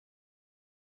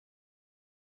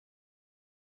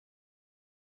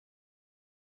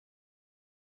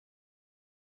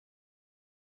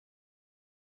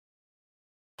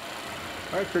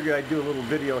I figured I'd do a little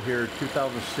video here,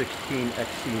 2016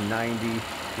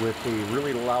 XC90 with a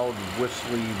really loud,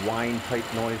 whistly, whine type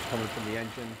noise coming from the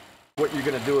engine. What you're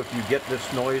going to do if you get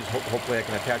this noise, hopefully I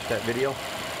can attach that video,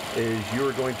 is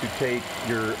you're going to take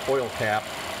your oil cap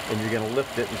and you're going to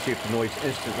lift it and see if the noise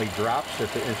instantly drops.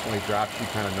 If it instantly drops, you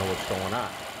kind of know what's going on.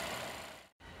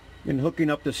 In hooking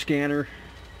up the scanner,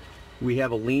 we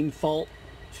have a lean fault,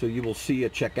 so you will see a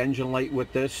check engine light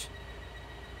with this,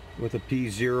 with a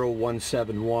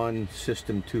P0171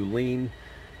 system 2 lean.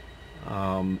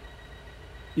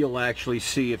 You'll actually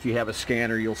see, if you have a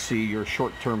scanner, you'll see your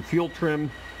short-term fuel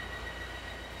trim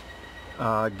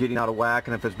getting out of whack,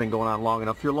 and if it's been going on long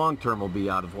enough, your long-term will be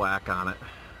out of whack on it.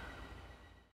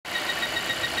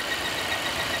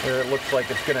 There, it looks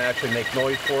like it's going to actually make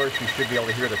noise for us. You should be able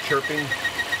to hear the chirping.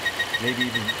 Maybe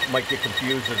even might get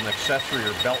confused as an accessory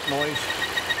or belt noise.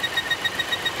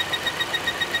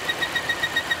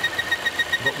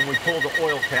 But when we pull the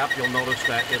oil cap, you'll notice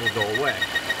that it'll go away.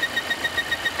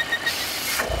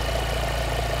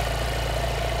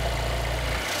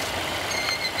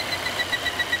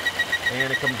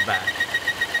 And it comes back.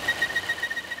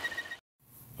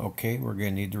 Okay, we're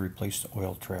going to need to replace the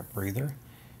oil trap breather.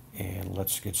 And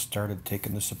let's get started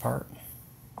taking this apart.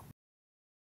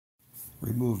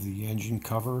 Remove the engine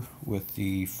cover with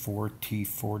the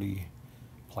 4T40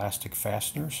 plastic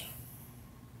fasteners.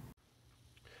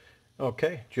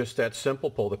 Okay, just that simple.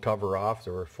 Pull the cover off.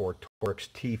 There are 4 Torx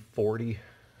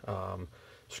T40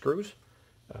 screws.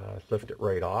 Lift it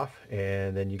right off,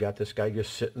 and then you got this guy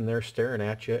just sitting there staring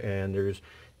at you, and there's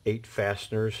 8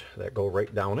 fasteners that go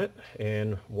right down it,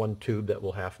 and 1 tube that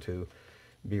will have to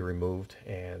be removed,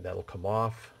 and that'll come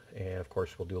off. And of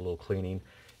course we'll do a little cleaning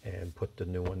and put the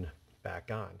new one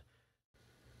back on.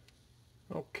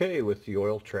 Okay, with the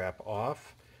oil trap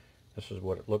off, this is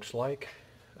what it looks like.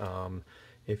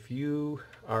 If you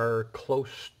are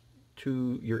close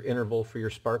to your interval for your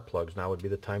spark plugs, now would be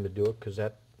the time to do it, because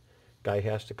that guy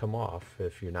has to come off.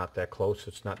 If you're not that close,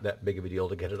 it's not that big of a deal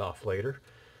to get it off later,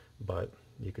 but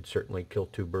you could certainly kill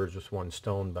 2 birds with 1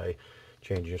 stone by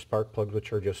changing your spark plugs,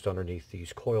 which are just underneath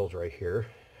these coils right here,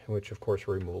 which of course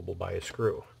are removable by a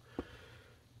screw.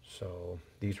 So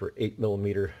these were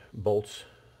 8mm bolts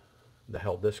that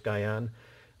held this guy on.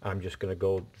 I'm just going to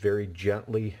go very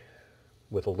gently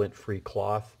with a lint-free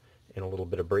cloth and a little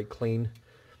bit of brake clean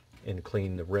and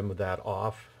clean the rim of that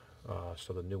off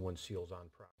so the new one seals on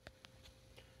properly.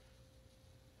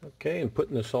 Okay, and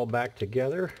putting this all back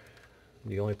together,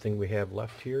 the only thing we have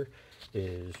left here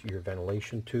is your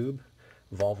ventilation tube.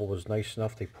 Volvo was nice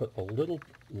enough, they put a little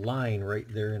line right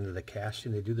there into the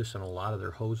casting. They do this on a lot of their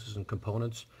hoses and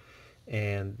components,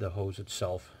 and the hose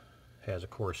itself has a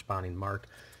corresponding mark,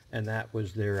 and that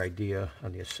was their idea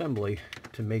on the assembly,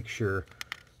 to make sure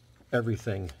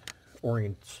everything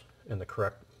orients in the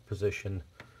correct position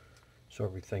so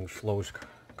everything flows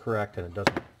correct and it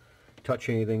doesn't touch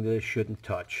anything that it shouldn't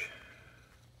touch.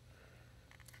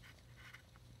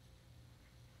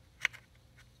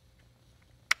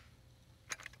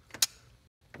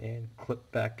 And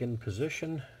clip back in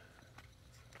position,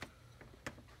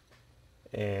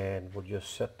 and we'll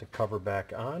just set the cover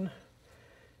back on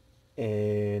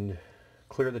and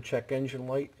clear the check engine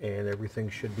light, and everything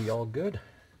should be all good.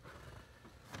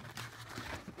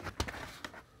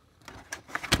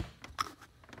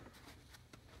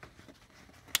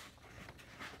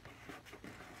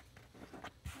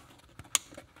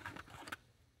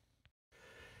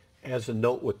 As a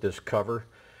note with this cover,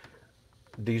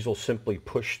 these will simply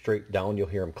push straight down. You'll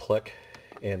hear them click,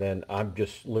 and then I'm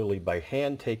just literally by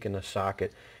hand taking a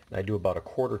socket, and I do about a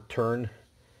 1/4 turn,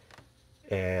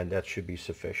 and that should be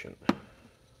sufficient.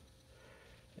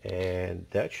 And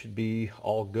that should be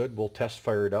all good. We'll test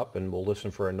fire it up and we'll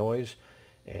listen for a noise,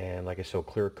 and like I said, we'll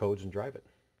clear codes and drive it.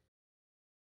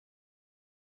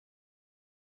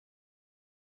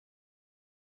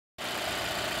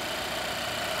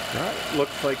 Alright,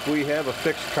 looks like we have a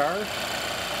fixed car.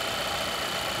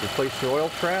 Replace the oil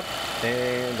trap,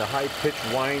 and the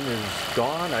high-pitched whine is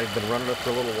gone. I've been running it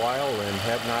for a little while and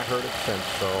have not heard it since,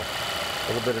 so a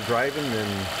little bit of driving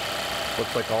and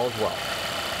looks like all is well.